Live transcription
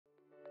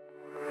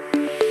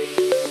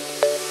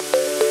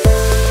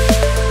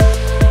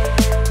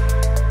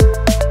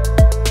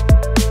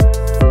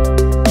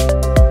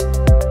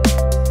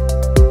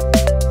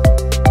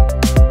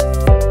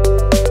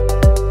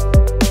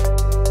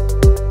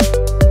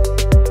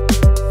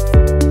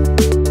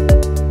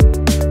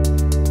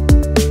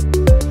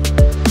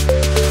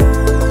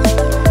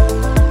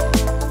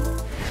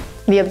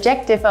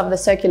objective of the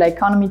Circular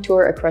Economy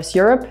Tour across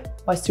Europe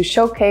was to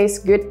showcase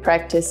good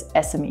practice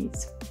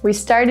SMEs. We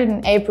started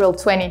in April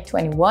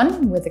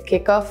 2021 with a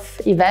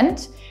kickoff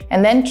event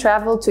and then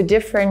traveled to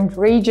different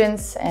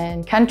regions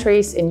and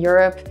countries in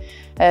Europe,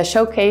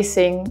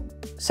 showcasing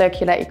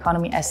circular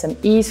economy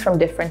SMEs from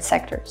different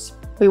sectors.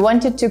 We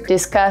wanted to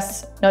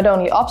discuss not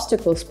only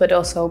obstacles but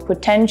also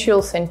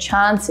potentials and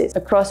chances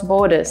across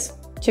borders.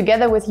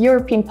 Together with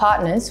European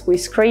partners, we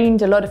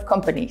screened a lot of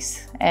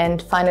companies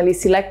and finally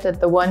selected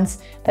the ones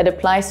that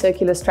apply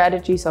circular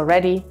strategies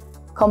already,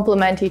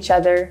 complement each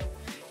other,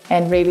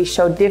 and really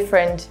show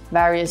different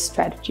various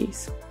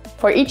strategies.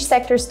 For each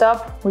sector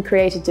stop, we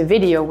created a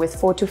video with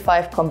 4 to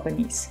 5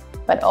 companies,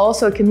 but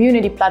also a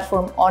community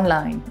platform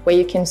online where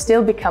you can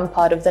still become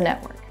part of the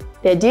network.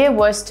 The idea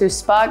was to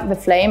spark the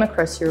flame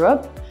across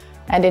Europe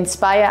and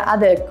inspire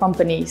other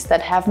companies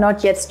that have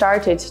not yet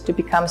started to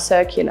become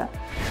circular.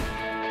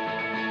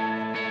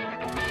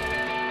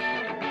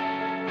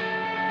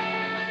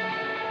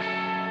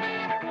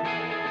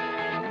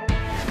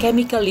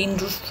 Chemical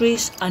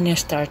industries and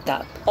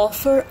startups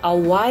offer a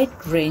wide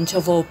range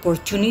of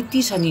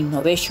opportunities and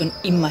innovation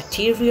in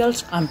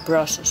materials and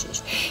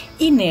processes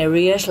in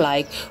areas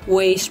like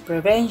waste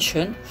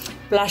prevention,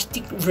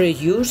 plastic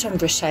reuse and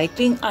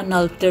recycling, and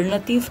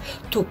alternative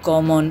to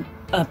common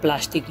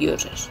plastic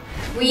uses.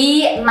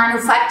 We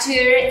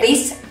manufacture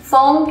these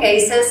foam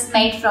cases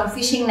made from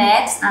fishing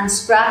nets and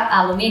scrap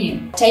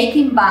aluminium,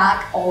 taking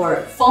back our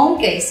foam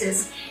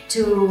cases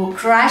to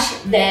crush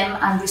them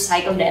and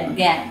recycle them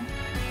again.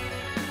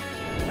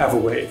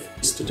 Everwave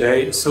is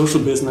today a social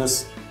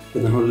business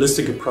with a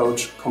holistic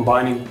approach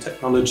combining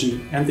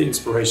technology and the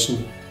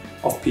inspiration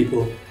of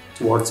people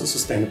towards a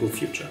sustainable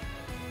future.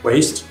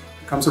 Waste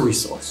becomes a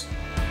resource.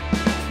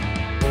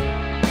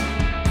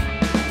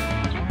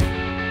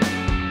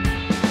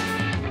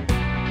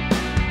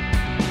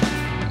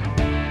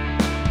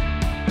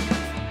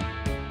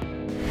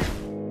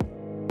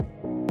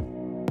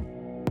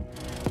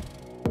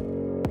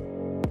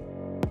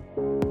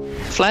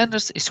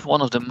 Flanders is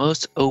one of the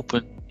most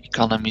open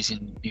economies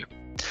in Europe.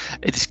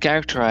 It is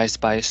characterized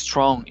by a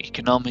strong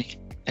economic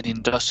and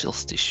industrial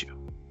tissue.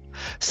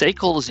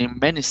 Stakeholders in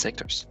many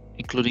sectors,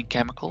 including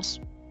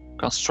chemicals,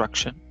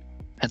 construction,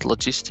 and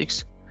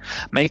logistics,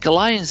 make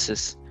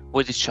alliances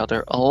with each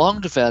other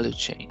along the value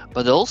chain,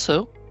 but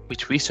also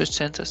with research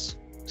centers,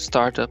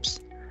 startups,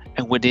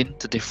 and within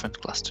the different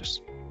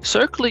clusters.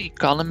 Circular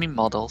economy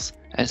models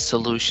and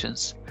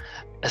solutions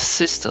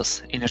assist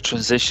us in a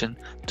transition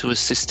to a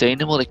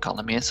sustainable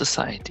economy and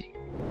society.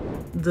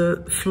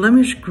 The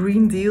Flemish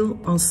Green Deal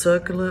on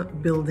Circular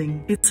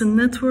Building. It's a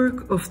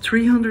network of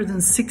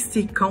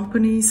 360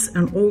 companies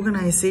and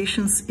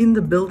organizations in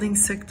the building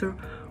sector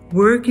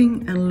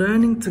working and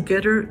learning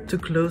together to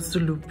close the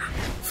loop.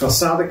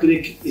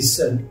 Prosperkolleg is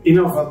an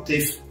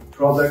innovative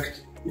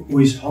product who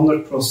is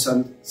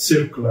 100%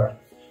 circular.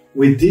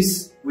 With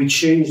this, we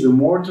change the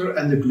mortar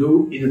and the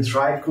glue in a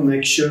dry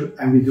connection,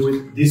 and we do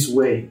it this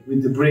way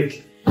with the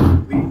brick.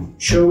 We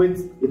show it,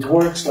 it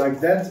works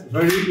like that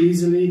very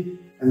easily,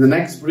 and the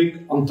next brick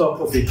on top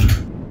of it.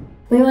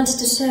 We wanted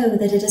to show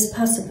that it is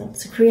possible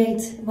to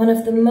create one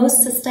of the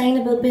most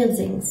sustainable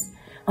buildings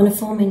on a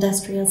former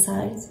industrial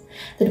site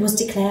that was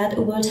declared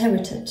a World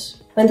Heritage.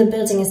 When the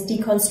building is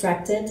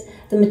deconstructed,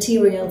 the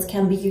materials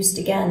can be used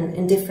again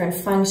in different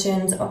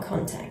functions or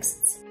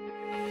contexts.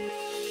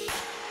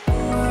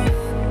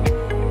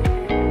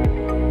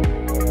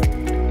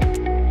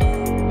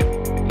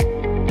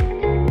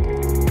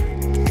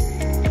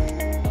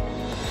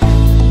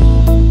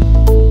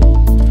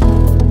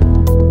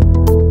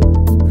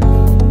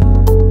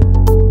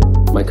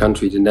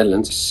 Country, the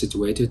Netherlands, is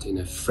situated in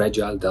a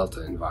fragile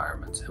delta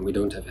environment, and we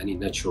don't have any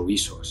natural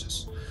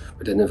resources.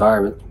 But that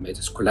environment made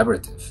us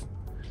collaborative.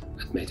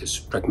 It made us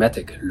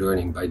pragmatic,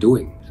 learning by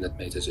doing, and it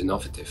made us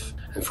innovative.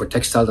 And for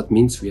textile, that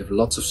means we have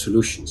lots of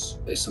solutions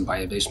based on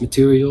bio-based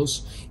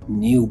materials,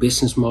 new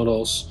business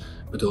models,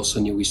 but also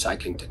new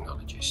recycling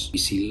technologies. We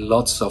see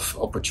lots of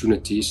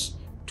opportunities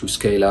to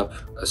scale up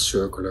a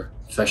circular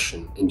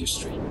fashion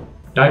industry.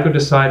 DYCO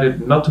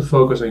decided not to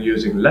focus on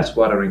using less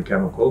watering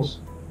chemicals,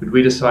 but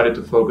we decided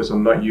to focus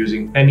on not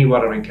using any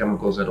watering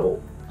chemicals at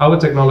all. Our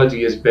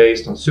technology is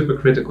based on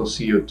supercritical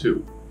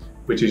CO2,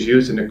 which is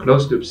used in a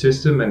closed-loop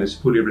system and is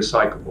fully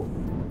recyclable.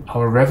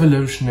 Our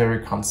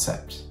revolutionary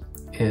concept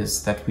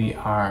is that we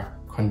are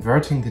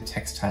converting the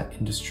textile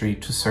industry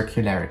to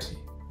circularity.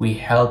 We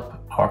help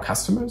our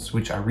customers,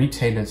 which are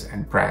retailers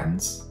and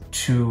brands,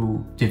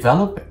 to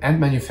develop and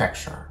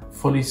manufacture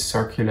fully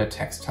circular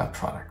textile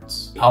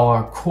products.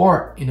 Our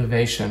core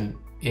innovation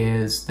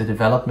is the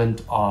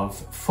development of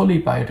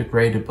fully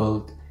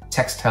biodegradable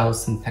textile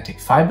synthetic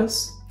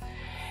fibers,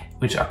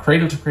 which are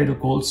Cradle-to-Cradle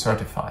Gold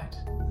certified.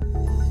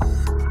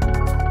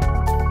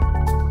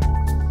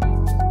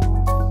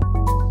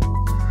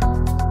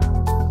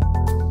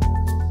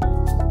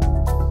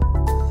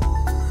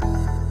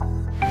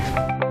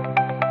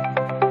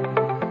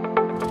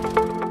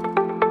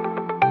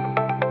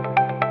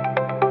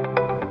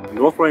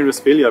 North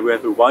Rhine-Westphalia, we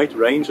have a wide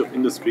range of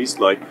industries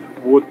like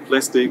wood,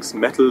 plastics,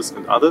 metals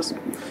and others.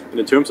 And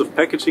in terms of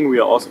packaging, we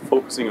are also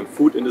focusing on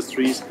food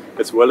industries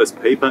as well as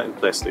paper and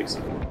plastics.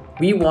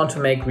 We want to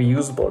make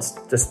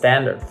reusables the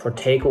standard for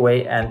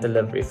takeaway and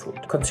delivery food.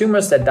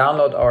 Consumers that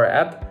download our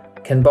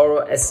app can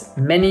borrow as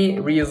many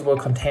reusable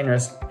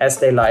containers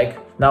as they like.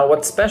 Now,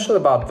 what's special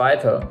about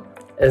Vital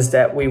is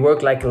that we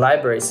work like a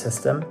library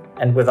system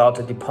and without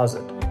a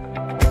deposit.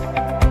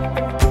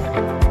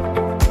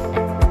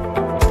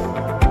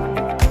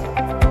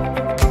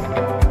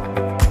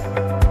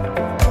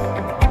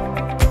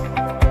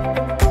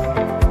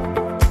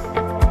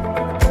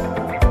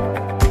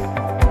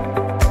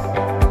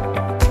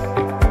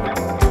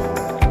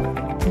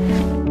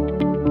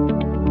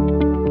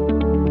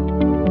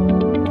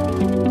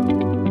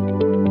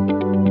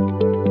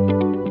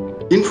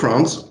 In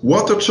France,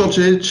 water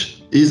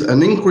shortage is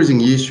an increasing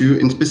issue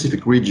in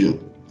specific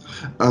regions,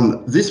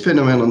 and this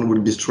phenomenon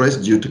will be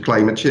stressed due to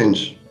climate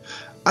change.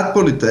 At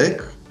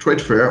Pollutec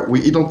trade fair,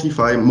 we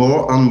identify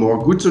more and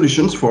more good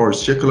solutions for a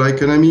circular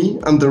economy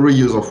and the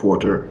reuse of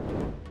water.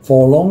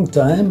 For a long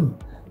time,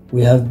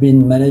 we have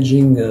been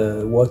managing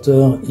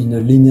water in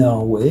a linear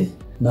way.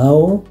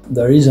 Now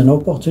there is an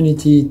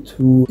opportunity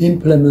to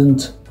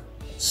implement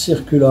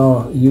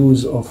circular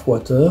use of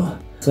water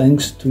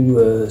thanks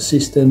to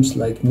systems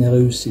like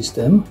Nereus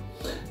system,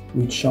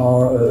 which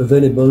are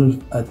available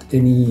at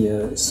any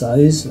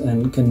size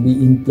and can be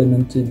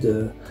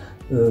implemented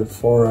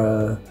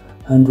for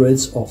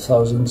hundreds of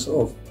thousands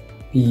of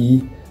PE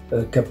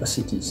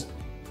capacities.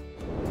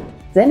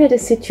 ZENIT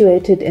is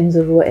situated in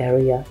the Ruhr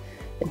area,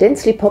 a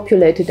densely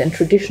populated and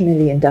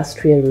traditionally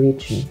industrial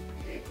region.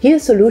 Here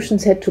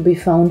solutions had to be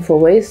found for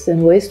waste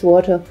and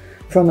wastewater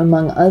from,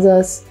 among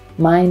others,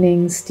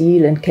 mining,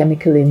 steel and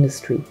chemical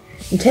industry.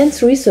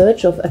 Intense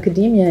research of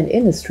academia and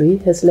industry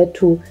has led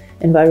to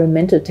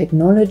environmental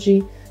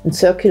technology and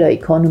circular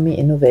economy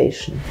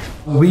innovation.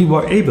 We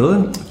were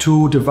able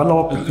to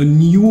develop a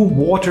new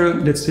water,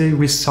 let's say,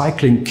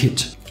 recycling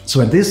kit.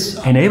 So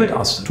this enabled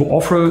us to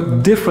offer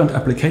different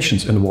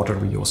applications in water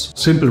reuse.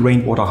 Simple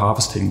rainwater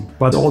harvesting,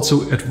 but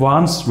also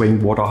advanced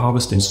rainwater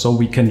harvesting, so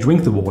we can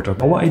drink the water.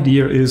 Our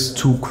idea is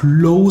to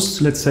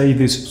close, let's say,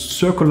 this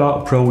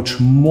circular approach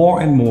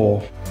more and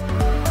more.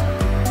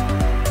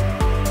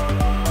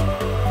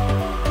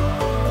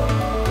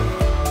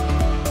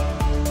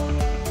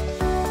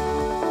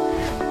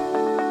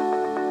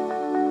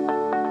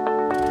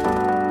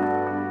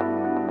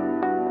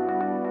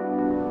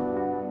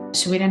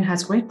 Sweden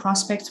has great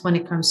prospects when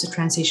it comes to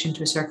transition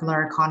to a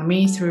circular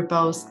economy through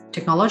both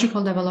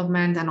technological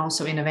development and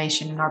also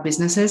innovation in our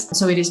businesses.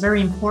 So it is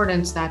very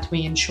important that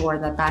we ensure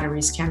that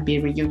batteries can be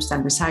reused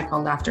and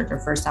recycled after their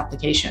first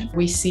application.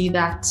 We see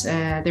that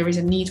there is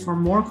a need for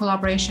more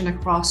collaboration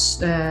across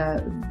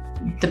the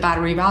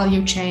battery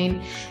value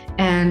chain,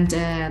 and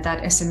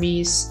that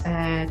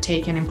SMEs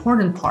take an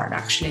important part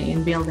actually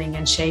in building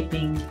and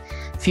shaping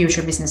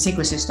future business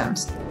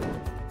ecosystems.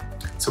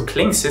 So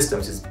Cling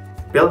Systems is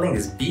building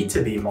this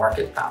B2B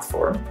market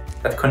platform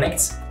that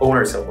connects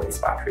owners of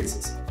waste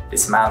batteries,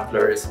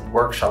 dismantlers,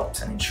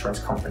 workshops and insurance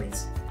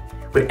companies,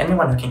 with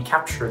anyone who can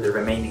capture the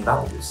remaining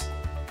values.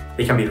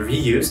 They can be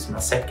reused in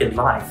a second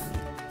life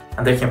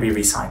and they can be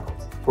recycled.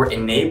 We're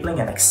enabling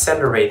and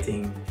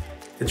accelerating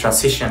the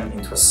transition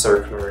into a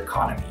circular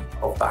economy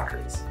of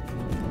batteries.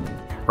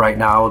 Right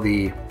now,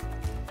 the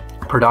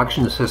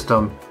production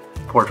system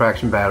for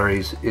traction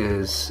batteries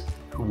is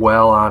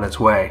well on its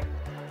way.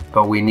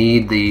 But we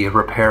need the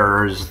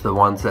repairers, the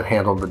ones that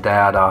handle the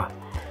data,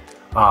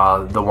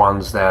 the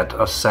ones that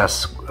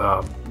assess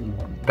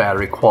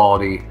battery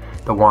quality,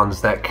 the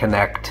ones that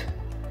connect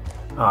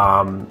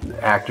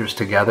actors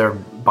together,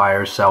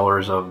 buyers,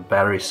 sellers of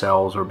battery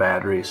cells or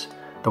batteries,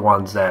 the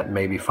ones that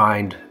maybe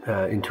find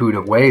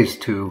intuitive ways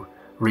to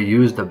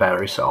reuse the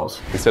battery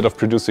cells. Instead of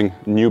producing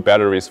new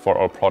batteries for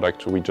our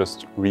product, we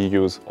just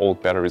reuse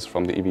old batteries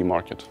from the EV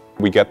market.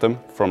 We get them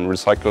from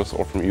recyclers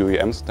or from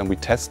OEMs, then we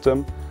test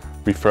them,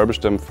 refurbish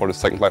them for the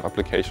second life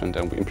application,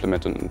 then we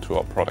implement them into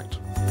our product.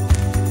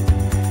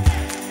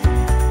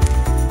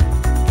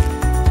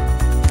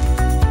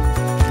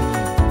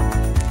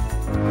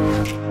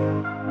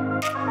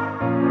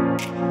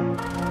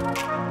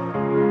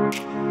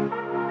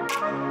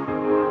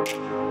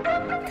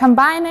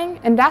 Combining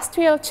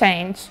industrial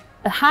change,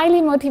 a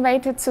highly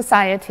motivated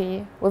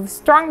society with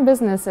strong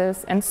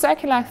businesses and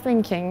circular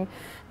thinking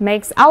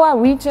makes our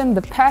region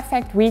the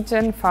perfect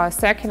region for a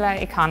circular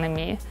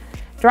economy,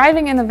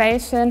 driving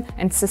innovation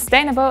and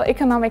sustainable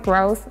economic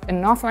growth in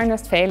North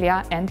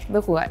Rhine-Westphalia and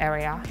the Ruhr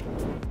area.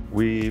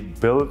 We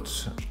build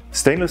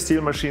stainless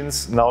steel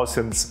machines now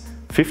since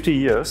 50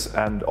 years,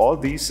 and all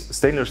these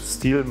stainless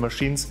steel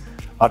machines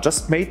are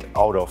just made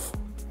out of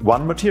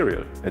one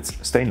material. It's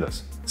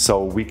stainless.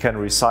 So we can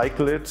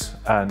recycle it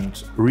and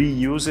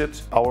reuse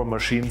it. Our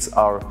machines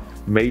are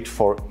made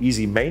for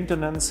easy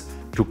maintenance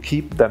to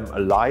keep them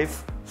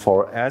alive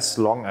for as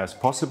long as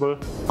possible.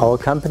 Our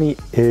company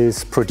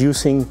is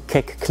producing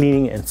keg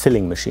cleaning and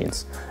filling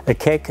machines. A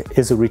keg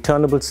is a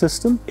returnable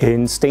system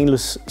in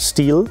stainless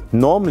steel.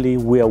 Normally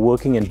we are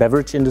working in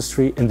beverage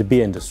industry, in the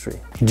beer industry.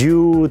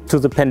 Due to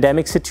the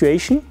pandemic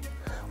situation,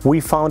 we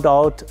found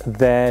out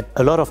that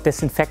a lot of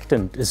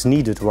disinfectant is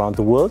needed around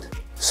the world.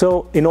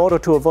 So in order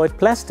to avoid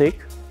plastic,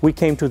 we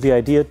came to the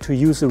idea to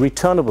use a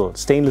returnable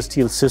stainless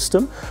steel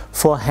system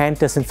for hand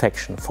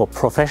disinfection, for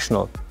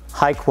professional,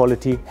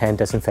 high-quality hand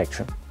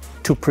disinfection,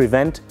 to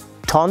prevent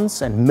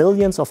tons and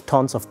millions of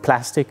tons of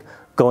plastic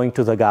going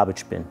to the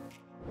garbage bin.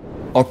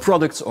 Our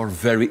products are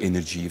very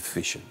energy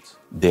efficient.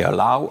 They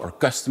allow our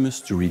customers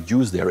to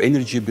reduce their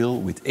energy bill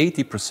with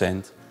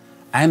 80%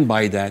 and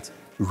by that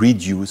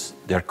reduce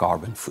their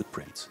carbon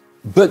footprint.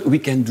 But we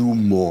can do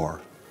more.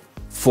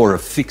 For a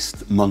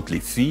fixed monthly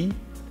fee,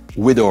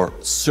 with our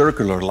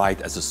Circular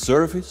Light as a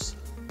Service,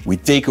 we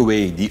take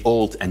away the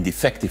old and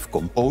defective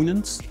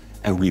components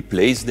and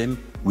replace them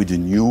with a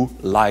new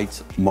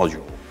light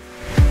module.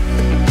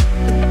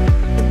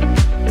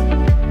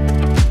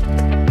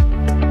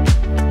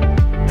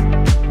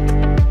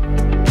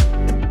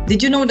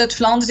 Did you know that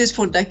Vlaanderen is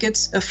for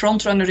decades a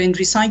frontrunner in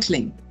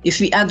recycling? If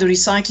we add the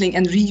recycling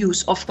and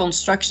reuse of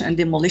construction and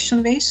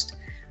demolition waste,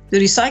 the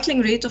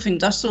recycling rate of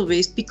industrial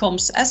waste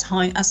becomes as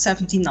high as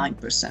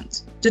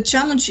 79%. The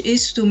challenge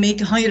is to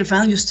make higher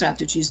value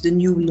strategies the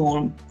new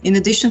norm, in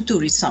addition to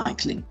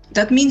recycling.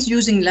 That means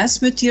using less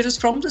materials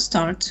from the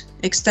start,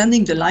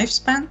 extending the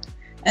lifespan,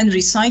 and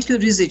recycle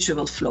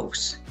residual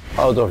flows.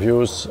 Out of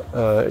use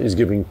is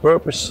giving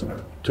purpose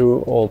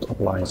to old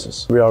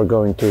appliances. We are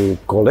going to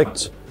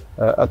collect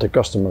at the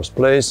customer's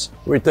place.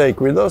 We take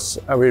with us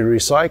and we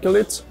recycle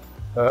it.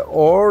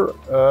 Or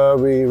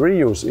we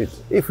reuse it.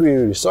 If we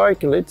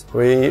recycle it,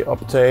 we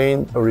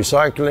obtain a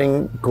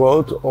recycling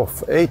quote of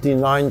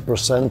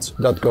 89%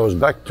 that goes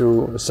back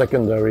to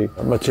secondary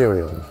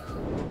material.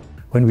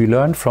 When we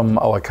learned from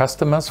our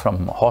customers,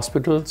 from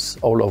hospitals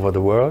all over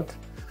the world,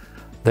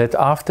 that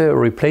after a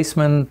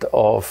replacement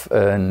of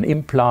an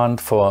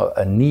implant for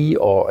a knee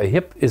or a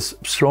hip is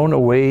thrown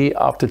away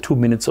after 2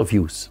 minutes of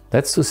use.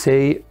 That's to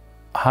say,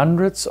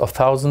 hundreds of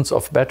thousands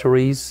of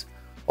batteries,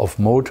 of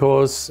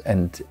motors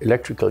and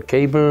electrical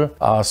cable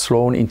are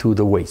thrown into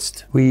the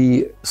waste.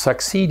 We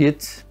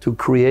succeeded to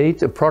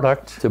create a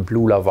product, the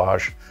Blue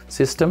Lavage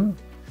system.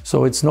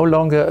 So it's no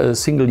longer a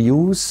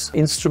single-use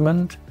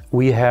instrument.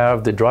 We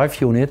have the drive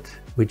unit,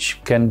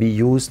 which can be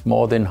used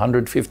more than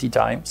 150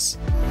 times.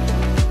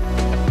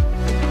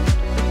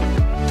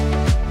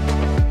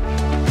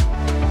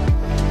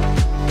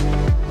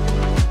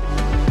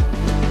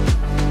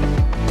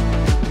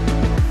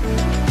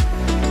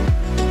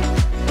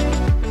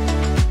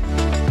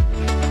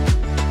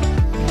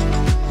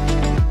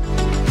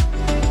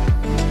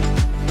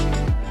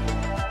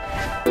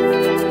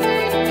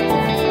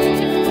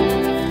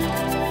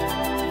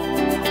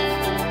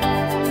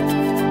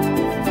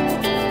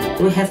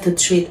 We have to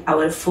treat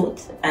our food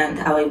and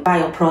our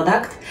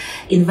bioproduct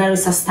in a very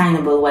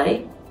sustainable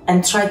way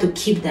and try to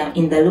keep them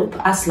in the loop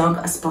as long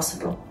as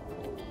possible.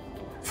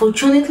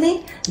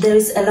 Fortunately, there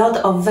is a lot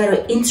of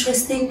very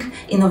interesting,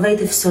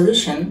 innovative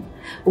solutions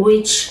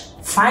which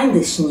find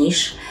this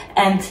niche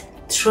and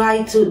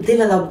try to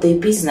develop their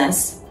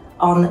business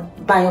on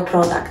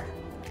bioproduct.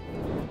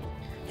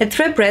 At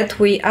Trebread,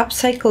 we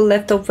upcycle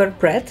leftover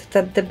bread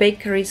that the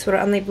bakeries were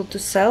unable to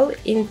sell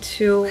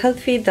into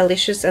healthy,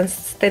 delicious and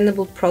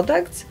sustainable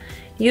products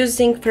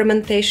using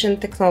fermentation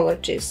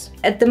technologies.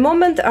 At the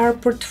moment, our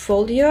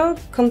portfolio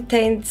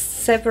contains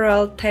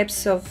several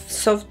types of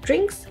soft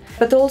drinks,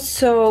 but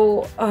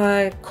also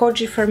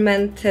koji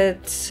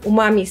fermented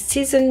umami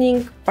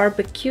seasoning,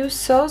 barbecue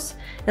sauce,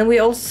 and we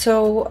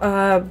also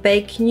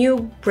bake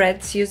new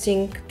breads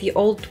using the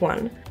old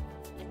one.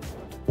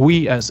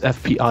 We as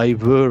FPI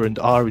were and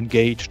are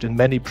engaged in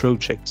many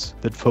projects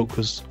that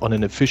focus on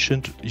an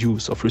efficient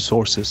use of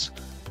resources,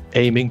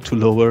 aiming to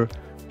lower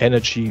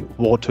energy,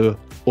 water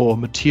or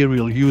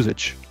material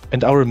usage.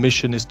 And our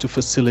mission is to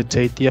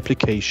facilitate the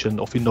application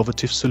of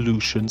innovative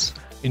solutions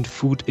in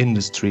food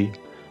industry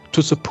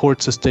to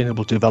support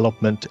sustainable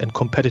development and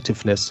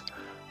competitiveness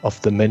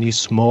of the many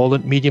small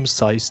and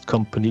medium-sized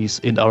companies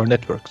in our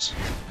networks.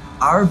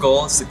 Our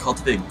goal is to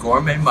cultivate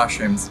gourmet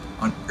mushrooms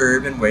on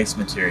urban waste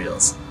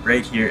materials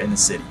right here in the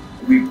city.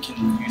 We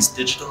can use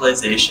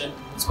digitalization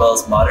as well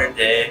as modern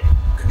day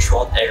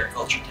controlled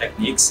agriculture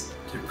techniques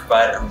to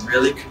provide a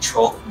really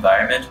controlled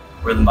environment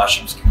where the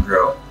mushrooms can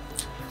grow.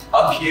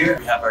 Up here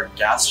we have our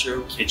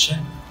gastro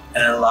kitchen,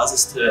 and it allows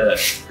us to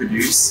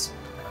produce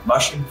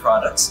mushroom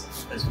products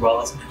as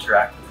well as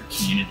interact with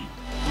the community.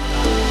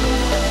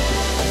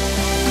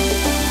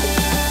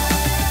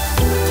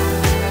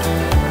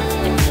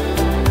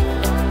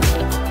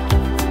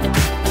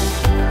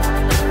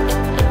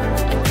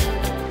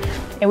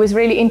 It was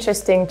really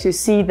interesting to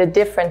see the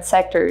different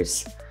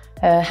sectors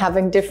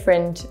having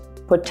different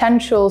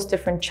potentials,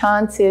 different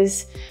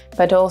chances,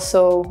 but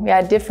also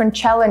different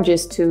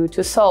challenges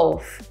to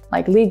solve,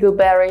 like legal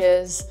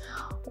barriers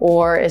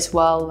or as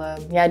well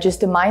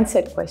just the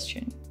mindset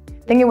question.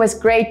 think it was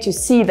great to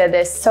see that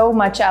there's so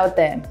much out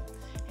there.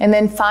 And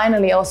then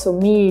finally also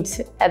meet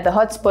at the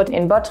Hotspot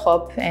in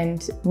Bottrop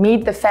and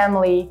meet the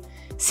family,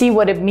 see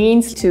what it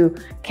means to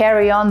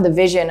carry on the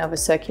vision of a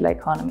circular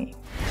economy.